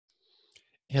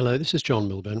Hello, this is John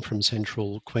Milburn from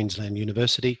Central Queensland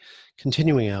University.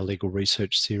 Continuing our legal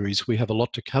research series, we have a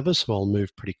lot to cover, so I'll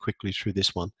move pretty quickly through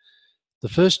this one. The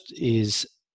first is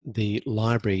the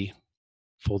library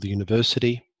for the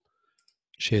university.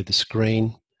 Share the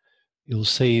screen. You'll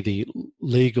see the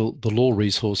Law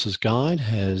Resources Guide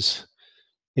has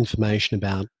information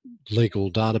about legal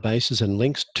databases and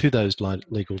links to those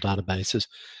legal databases.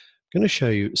 I'm going to show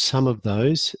you some of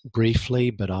those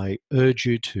briefly, but I urge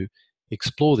you to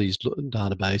explore these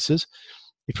databases.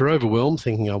 If you're overwhelmed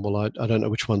thinking, oh, well, I don't know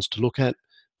which ones to look at,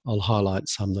 I'll highlight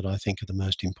some that I think are the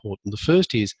most important. The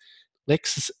first is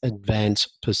Lexis Advance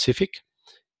Pacific.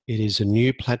 It is a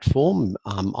new platform.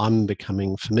 I'm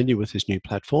becoming familiar with this new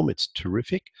platform. It's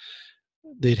terrific.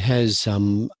 It has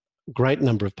a great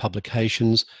number of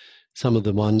publications. Some of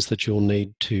the ones that you'll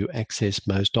need to access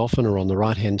most often are on the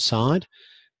right-hand side.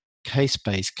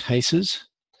 Case-based cases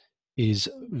is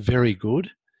very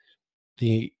good.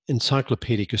 The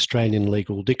Encyclopedic Australian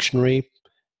Legal Dictionary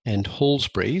and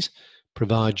Hallsbury's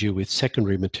provide you with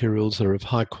secondary materials that are of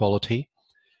high quality.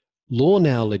 Law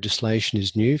Now legislation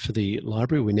is new for the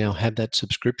library. We now have that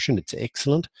subscription. It's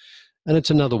excellent. And it's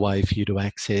another way for you to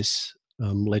access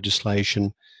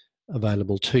legislation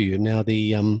available to you. Now,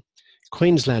 the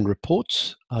Queensland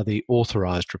reports are the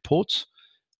authorised reports,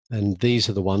 and these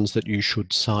are the ones that you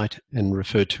should cite and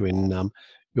refer to in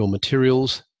your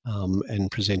materials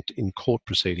and present in court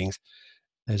proceedings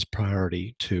as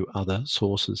priority to other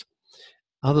sources.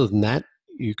 Other than that,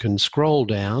 you can scroll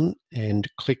down and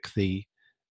click the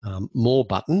More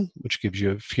button, which gives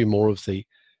you a few more of the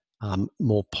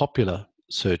more popular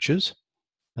searches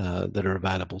that are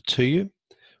available to you.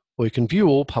 Or you can view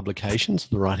all publications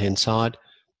on the right-hand side,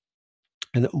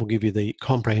 and it will give you the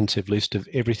comprehensive list of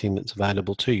everything that's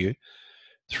available to you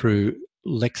through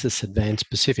Lexis Advance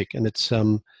Pacific. And it's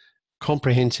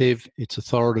comprehensive, it's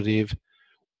authoritative,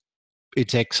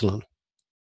 it's excellent.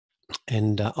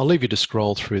 And I'll leave you to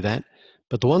scroll through that.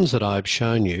 But the ones that I've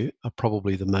shown you are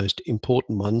probably the most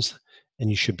important ones, and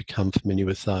you should become familiar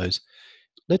with those.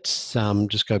 Let's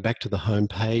just go back to the home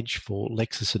page for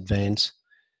Lexis Advance.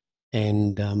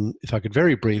 And if I could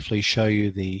very briefly show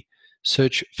you the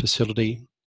search facility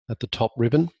at the top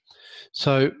ribbon.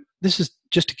 So this is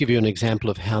just to give you an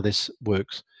example of how this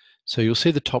works. So you'll see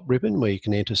the top ribbon where you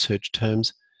can enter search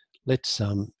terms. Let's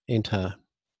enter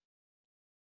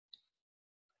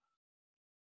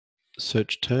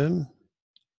search term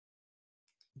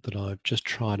that I've just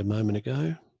tried a moment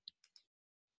ago,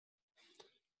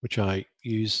 which I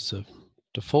use as a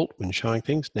default when showing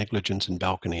things, negligence and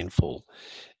balcony and fall.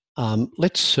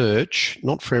 Let's search,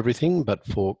 not for everything, but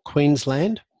for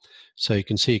Queensland. So you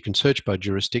can see you can search by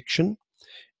jurisdiction.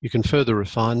 You can further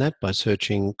refine that by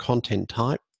searching content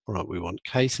type. All right, we want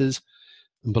cases.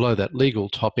 And below that, legal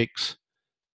topics.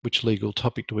 Which legal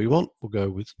topic do we want? We'll go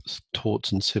with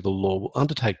torts and civil law. We'll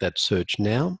undertake that search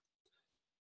now.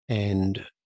 And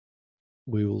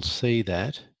we will see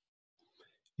that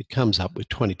it comes up with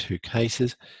 22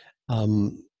 cases.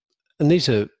 And these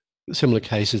are similar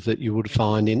cases that you would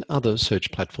find in other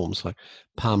search platforms like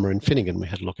Palmer and Finnegan we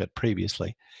had a look at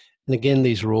previously. And again,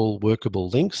 these are all workable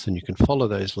links, and you can follow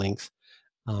those links.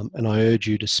 And I urge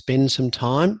you to spend some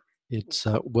time. It's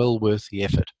well worth the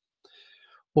effort.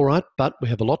 All right, but we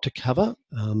have a lot to cover.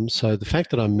 So the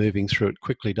fact that I'm moving through it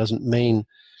quickly doesn't mean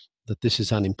that this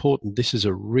is unimportant. This is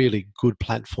a really good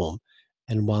platform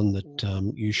and one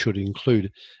that you should include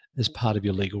as part of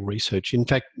your legal research. In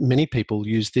fact, many people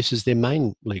use this as their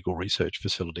main legal research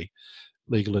facility,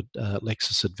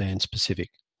 Lexis Advance Pacific.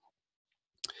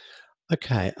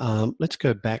 Okay, let's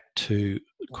go back to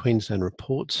Queensland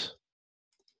Reports.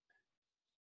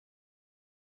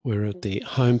 We're at the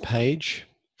home page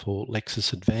for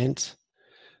Lexis Advance.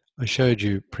 I showed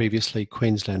you previously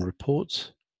Queensland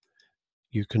Reports.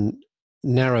 You can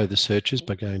narrow the searches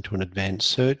by going to an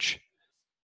advanced search,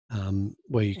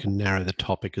 where you can narrow the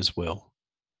topic as well.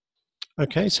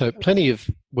 Okay, so plenty of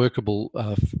workable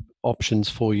options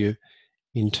for you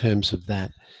in terms of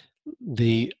that.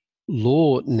 The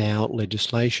Law Now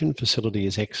legislation facility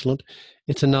is excellent.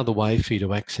 It's another way for you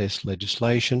to access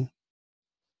legislation,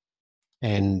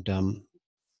 and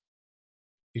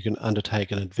you can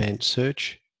undertake an advanced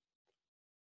search,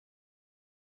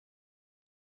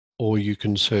 or you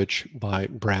can search by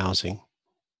browsing.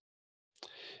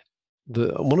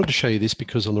 I wanted to show you this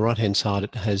because on the right-hand side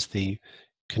it has the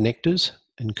connectors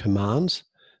and commands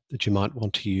that you might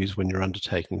want to use when you're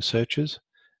undertaking searches,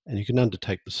 and you can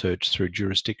undertake the search through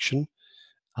jurisdiction.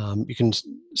 You can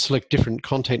select different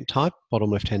content type, bottom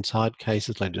left-hand side,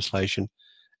 cases, legislation,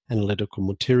 analytical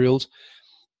materials.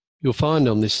 You'll find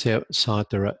on this site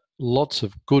there are lots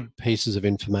of good pieces of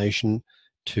information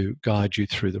to guide you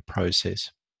through the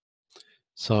process.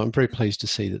 So I'm very pleased to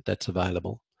see that that's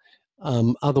available.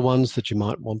 Other ones that you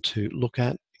might want to look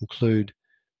at include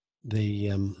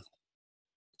the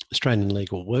Australian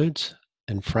legal words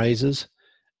and phrases,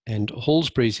 and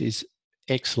Hallsbury's is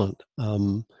excellent.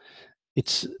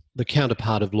 It's the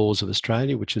counterpart of Laws of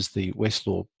Australia, which is the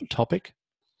Westlaw topic.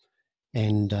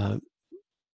 And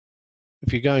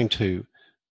if you're going to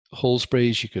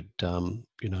Hallsbury's, you could,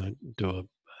 do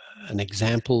an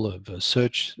example of a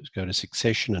search, go to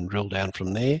succession and drill down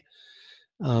from there.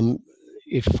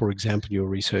 If, for example, you're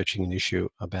researching an issue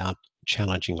about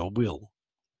challenging a will.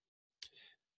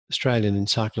 Australian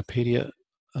Encyclopedia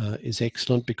is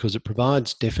excellent because it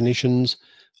provides definitions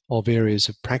of areas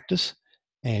of practice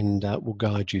and will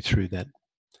guide you through that.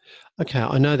 Okay,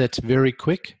 I know that's very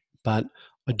quick, but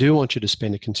I do want you to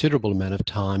spend a considerable amount of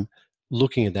time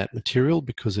looking at that material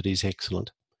because it is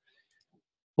excellent.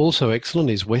 Also excellent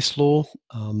is Westlaw.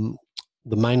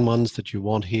 The main ones that you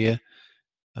want here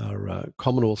are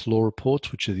Commonwealth law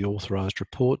reports, which are the authorised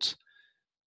reports,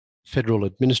 federal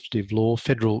administrative law,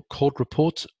 federal court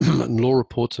reports, and law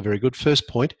reports are very good. First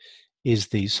point is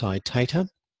the citator,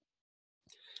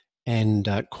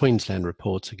 and Queensland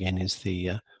reports, again, is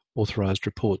the authorised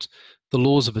reports. The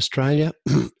Laws of Australia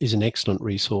is an excellent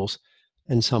resource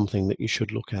and something that you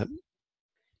should look at.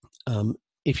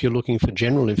 If you're looking for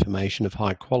general information of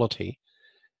high quality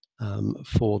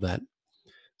for that.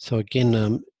 So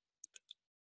again,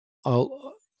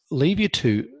 I'll leave you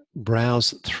to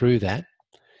browse through that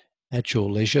at your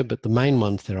leisure, but the main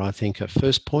ones there, I think, are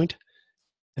First Point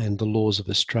and the Laws of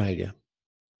Australia.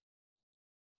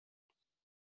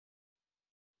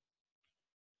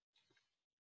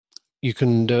 You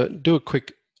can do a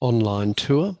quick online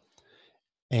tour,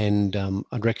 and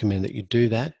I'd recommend that you do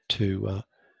that to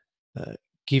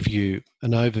give you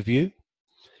an overview.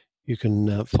 You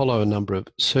can follow a number of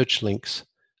search links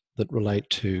that relate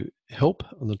to help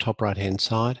on the top right-hand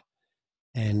side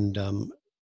and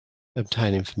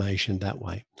obtain information that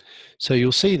way. So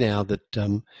you'll see now that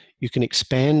you can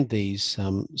expand these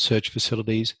search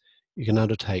facilities. You can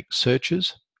undertake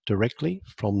searches directly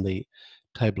from the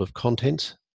table of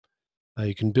contents.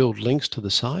 You can build links to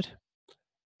the site,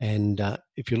 and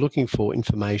if you're looking for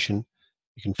information,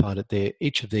 you can find it there.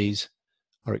 Each of these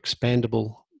are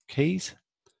expandable keys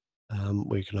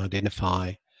where you can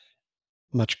identify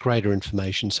much greater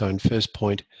information. So in First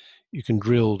Point, you can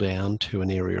drill down to an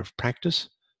area of practice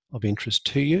of interest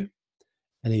to you,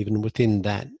 and even within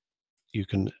that, you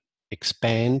can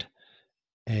expand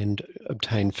and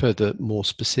obtain further, more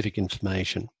specific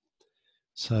information.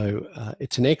 So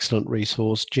it's an excellent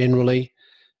resource. Generally,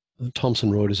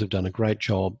 Thomson Reuters have done a great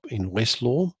job in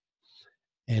Westlaw,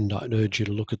 and I'd urge you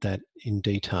to look at that in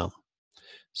detail.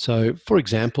 So, for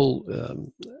example,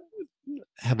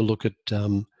 have a look at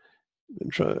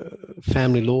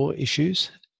family law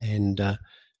issues and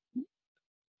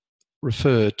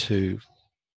refer to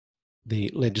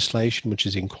the legislation which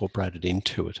is incorporated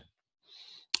into it.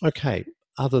 Okay,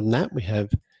 other than that, we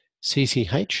have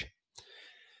CCH,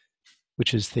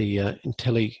 which is the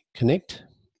IntelliConnect.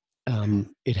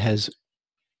 It has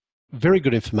very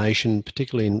good information,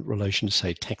 particularly in relation to,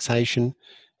 say, taxation,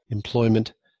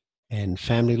 employment, and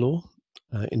family law,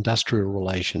 industrial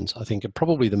relations. I think are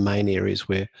probably the main areas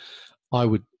where I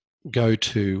would go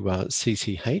to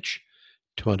CCH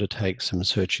to undertake some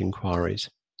search inquiries.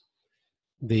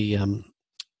 The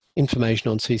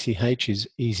information on CCH is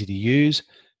easy to use.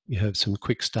 You have some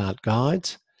quick start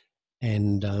guides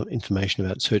and information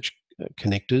about search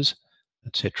connectors,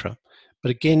 etc.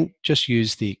 But again, just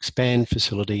use the expand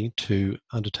facility to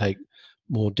undertake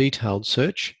more detailed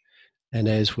search. And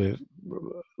as we're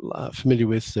familiar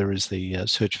with, there is the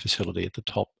search facility at the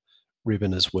top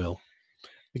ribbon as well.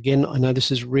 Again, I know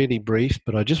this is really brief,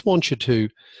 but I just want you to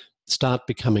start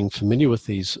becoming familiar with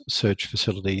these search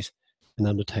facilities and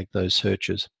undertake those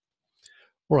searches.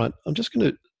 All right, I'm just going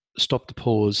to stop the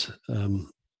pause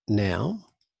now,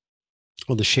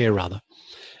 or the share rather,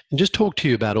 and just talk to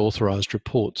you about authorised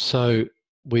reports. So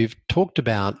we've talked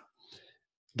about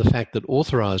the fact that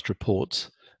authorised reports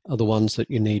are the ones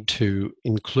that you need to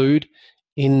include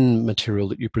in material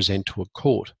that you present to a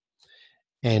court.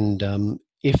 And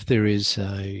if there is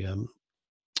an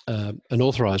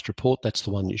authorised report, that's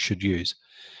the one you should use.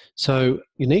 So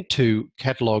you need to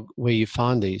catalogue where you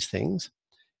find these things.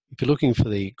 If you're looking for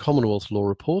the Commonwealth law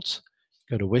reports,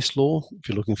 go to Westlaw. If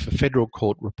you're looking for federal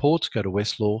court reports, go to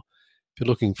Westlaw. If you're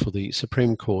looking for the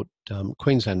Supreme Court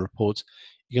Queensland reports,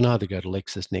 you can either go to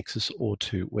LexisNexis or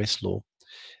to Westlaw.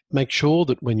 Make sure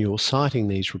that when you're citing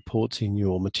these reports in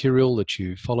your material that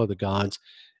you follow the guides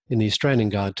in the Australian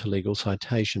Guide to Legal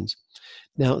Citations.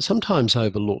 Now, sometimes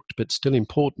overlooked, but still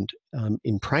important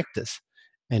in practice,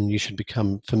 and you should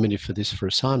become familiar for this for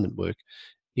assignment work,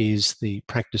 is the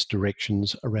practice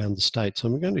directions around the state. So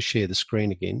I'm going to share the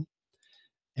screen again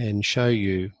and show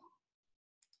you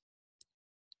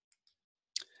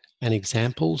an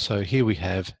example. So here we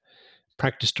have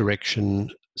Practice Direction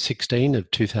 16 of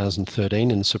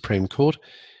 2013 in the Supreme Court,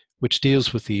 which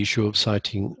deals with the issue of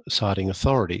citing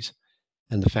authorities,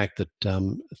 and the fact that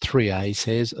 3A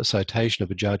says a citation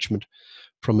of a judgment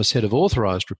from a set of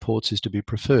authorised reports is to be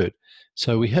preferred.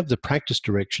 So we have the practice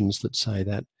directions that say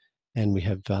that, and we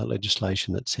have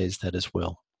legislation that says that as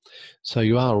well. So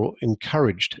you are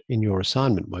encouraged in your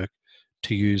assignment work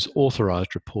to use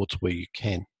authorised reports where you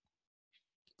can.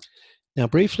 Now,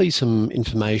 briefly, some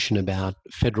information about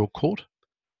Federal Court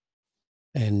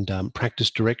and practice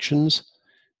directions.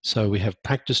 So we have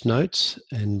practice notes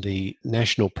and the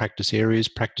National Practice Areas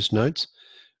practice notes,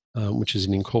 which is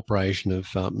an incorporation of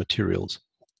materials.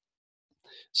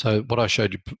 So what I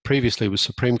showed you previously was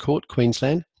Supreme Court,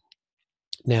 Queensland.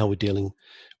 Now we're dealing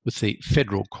with the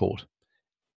Federal Court.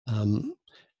 Have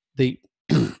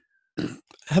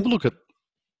a look at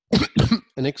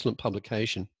an excellent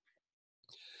publication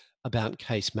about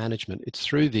case management. It's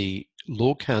through the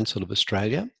Law Council of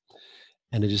Australia,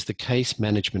 and it is the Case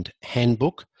Management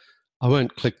Handbook. I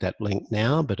won't click that link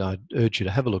now, but I'd urge you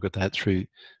to have a look at that through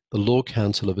the Law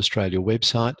Council of Australia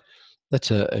website.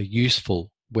 That's a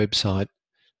useful website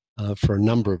for a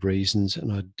number of reasons,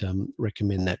 and I'd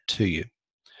recommend that to you.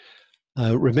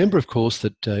 Remember, of course,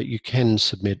 that you can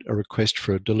submit a request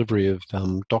for a delivery of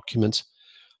documents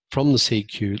from the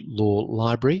CQ Law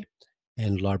Library,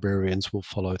 and librarians will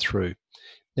follow through.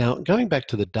 Now, going back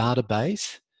to the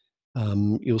database,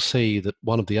 you'll see that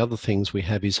one of the other things we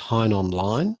have is Hein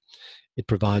Online. It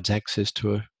provides access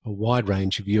to a wide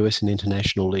range of US and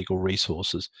international legal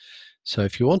resources. So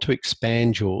if you want to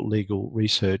expand your legal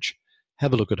research,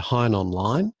 have a look at Hein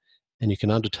Online, and you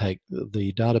can undertake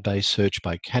the database search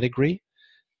by category,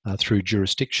 through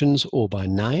jurisdictions, or by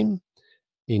name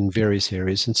in various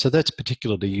areas. And so that's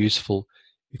particularly useful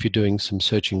if you're doing some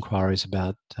search inquiries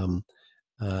about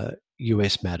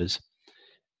US matters.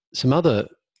 Some other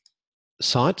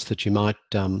sites that you might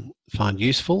find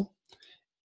useful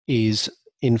is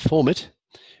Informit,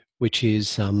 which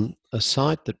is a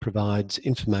site that provides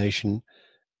information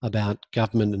about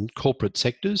government and corporate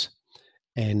sectors,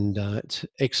 and it's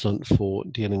excellent for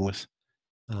dealing with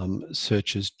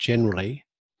searches generally.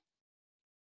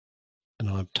 And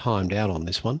I've timed out on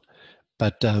this one,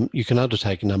 but you can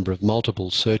undertake a number of multiple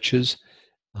searches,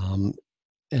 and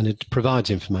it provides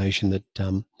information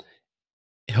that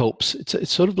helps.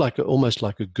 It's sort of like almost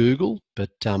like a Google, but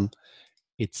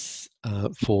it's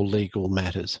for legal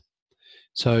matters.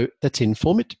 So that's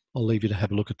Informit. I'll leave you to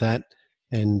have a look at that,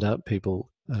 and people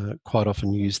quite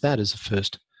often use that as a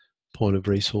first point of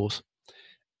resource.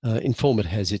 Informit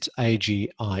has its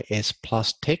AGIS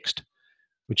plus text,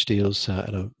 which deals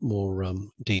at a more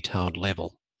detailed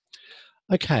level.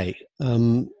 Okay,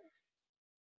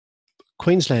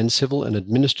 Queensland Civil and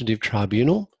Administrative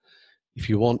Tribunal. If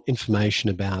you want information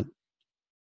about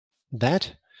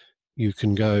that, you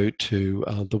can go to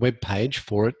the web page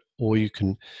for it, or you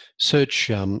can search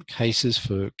cases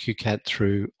for QCAT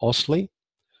through AustLII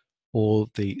or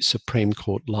the Supreme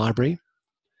Court Library,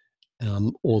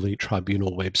 or the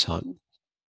Tribunal website.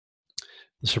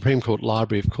 The Supreme Court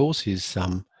Library, of course, is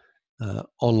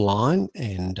online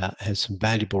and has some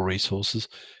valuable resources.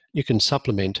 You can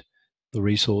supplement the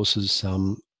resources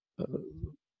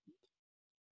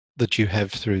that you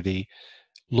have through the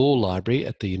Law Library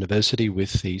at the university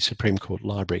with the Supreme Court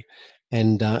Library.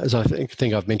 And as I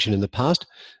think I've mentioned in the past,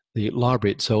 the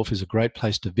library itself is a great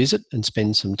place to visit and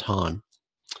spend some time.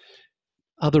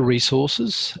 Other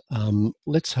resources,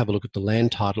 let's have a look at the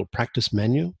Land Title Practice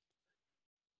Manual.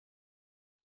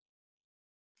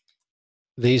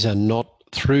 These are not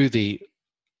through the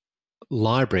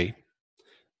library,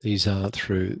 these are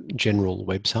through general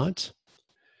websites.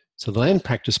 So the Land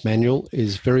Practice Manual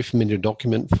is a very familiar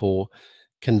document for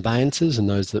conveyancers and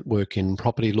those that work in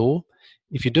property law.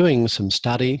 If you're doing some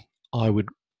study, I would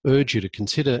urge you to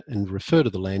consider and refer to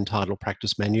the Land Title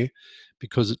Practice Manual,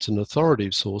 because it's an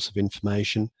authoritative source of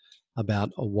information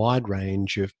about a wide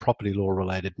range of property law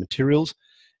related materials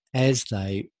as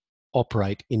they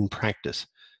operate in practice.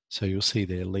 So you'll see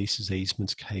there leases,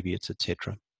 easements, caveats,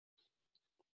 etc.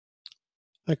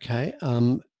 Okay,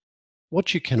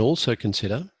 what you can also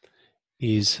consider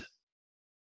is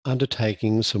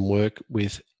undertaking some work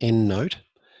with EndNote,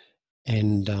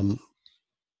 and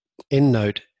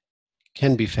EndNote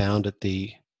can be found at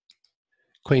the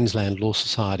Queensland Law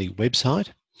Society website.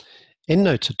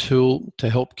 EndNote's a tool to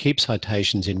help keep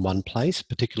citations in one place,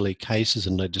 particularly cases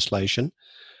and legislation.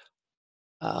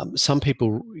 Some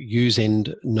people use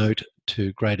EndNote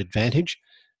to great advantage,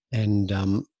 and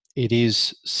it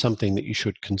is something that you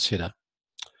should consider.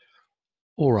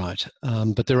 All right,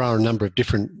 but there are a number of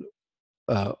different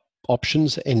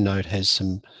options. EndNote has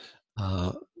some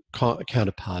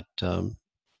counterpart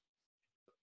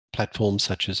platforms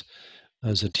such as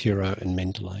Zotero and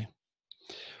Mendeley.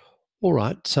 All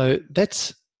right, so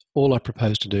that's all I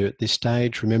propose to do at this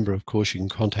stage. Remember, of course, you can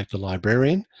contact the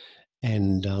librarian,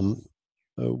 and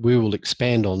we will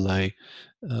expand on the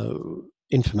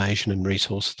information and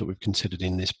resources that we've considered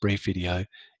in this brief video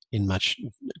in much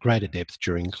greater depth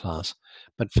during class.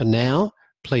 But for now,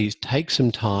 please take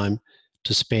some time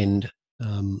to spend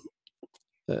an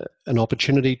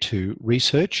opportunity to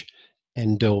research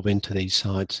and delve into these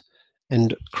sites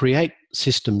and create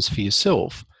systems for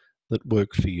yourself that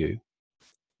work for you.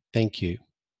 Thank you.